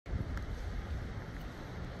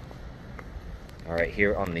All right,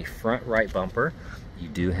 here on the front right bumper, you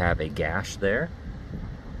do have a gash there.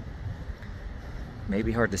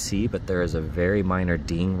 Maybe hard to see, but there is a very minor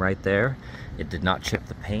ding right there. It did not chip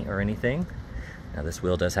the paint or anything. Now this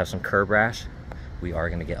wheel does have some curb rash. We are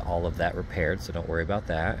gonna get all of that repaired, so don't worry about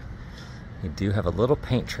that. You do have a little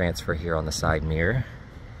paint transfer here on the side mirror.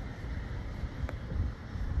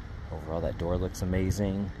 Overall, that door looks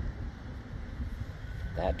amazing.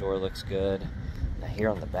 That door looks good. Now here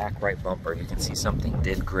on the back right bumper, you can see something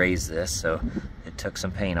did graze this, so it took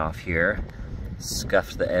some paint off here,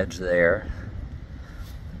 scuffed the edge there,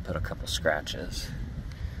 put a couple scratches.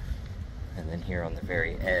 And then here on the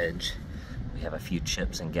very edge, we have a few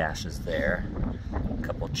chips and gashes there, a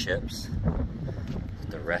couple chips.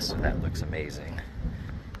 The rest of that looks amazing.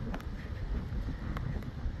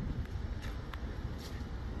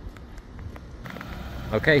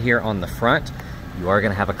 Okay, here on the front, you are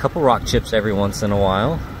going to have a couple rock chips every once in a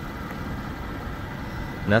while.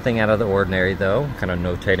 Nothing out of the ordinary though, kind of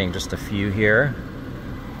notating just a few here.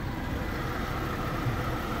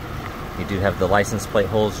 You do have the license plate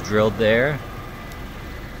holes drilled there.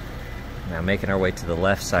 Now making our way to the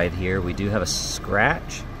left side here, we do have a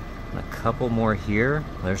scratch, and a couple more here.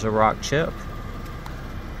 There's a rock chip.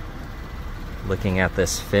 Looking at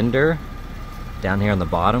this fender, down here on the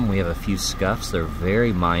bottom we have a few scuffs. They're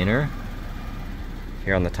very minor.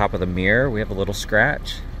 Here on the top of the mirror we have a little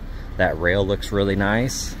scratch. That rail looks really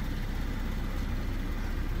nice.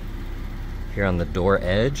 Here on the door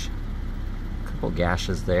edge, a couple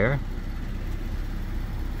gashes there.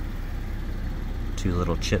 Two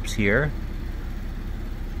little chips here.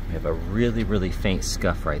 We have a really faint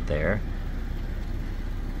scuff right there.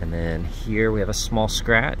 And then here we have a small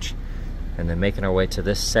scratch. And then making our way to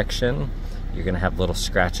this section, you're gonna have little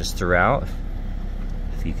scratches throughout,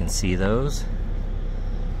 if you can see those.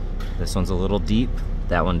 This one's a little deep.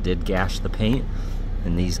 That one did gash the paint,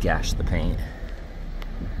 and these gashed the paint.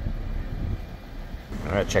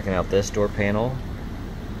 All right, checking out this door panel.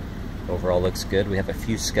 Overall looks good. We have a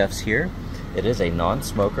few scuffs here. It is a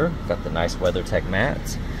non-smoker, got the nice WeatherTech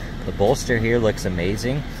mats. The bolster here looks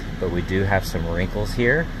amazing, but we do have some wrinkles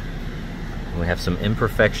here. And we have some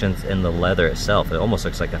imperfections in the leather itself. It almost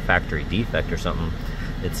looks like a factory defect or something.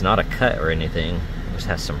 It's not a cut or anything, it just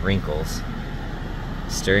has some wrinkles.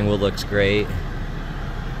 Steering wheel looks great.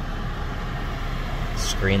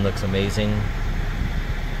 Screen looks amazing.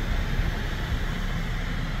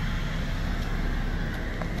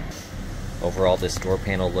 Overall, this door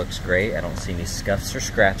panel looks great. I don't see any scuffs or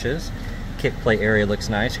scratches. Kick plate area looks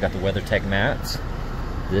nice. You got the WeatherTech mats.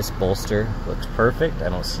 This bolster looks perfect. I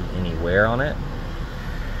don't see any wear on it.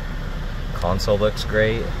 Console looks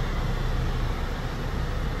great.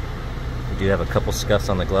 We do have a couple scuffs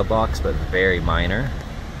on the glove box, but very minor.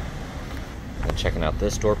 And checking out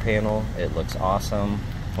this door panel, it looks awesome.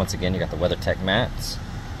 Once again, you got the WeatherTech mats.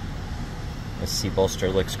 This seat bolster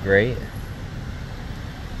looks great.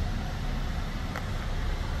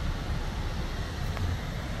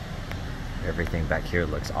 Everything back here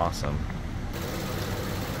looks awesome.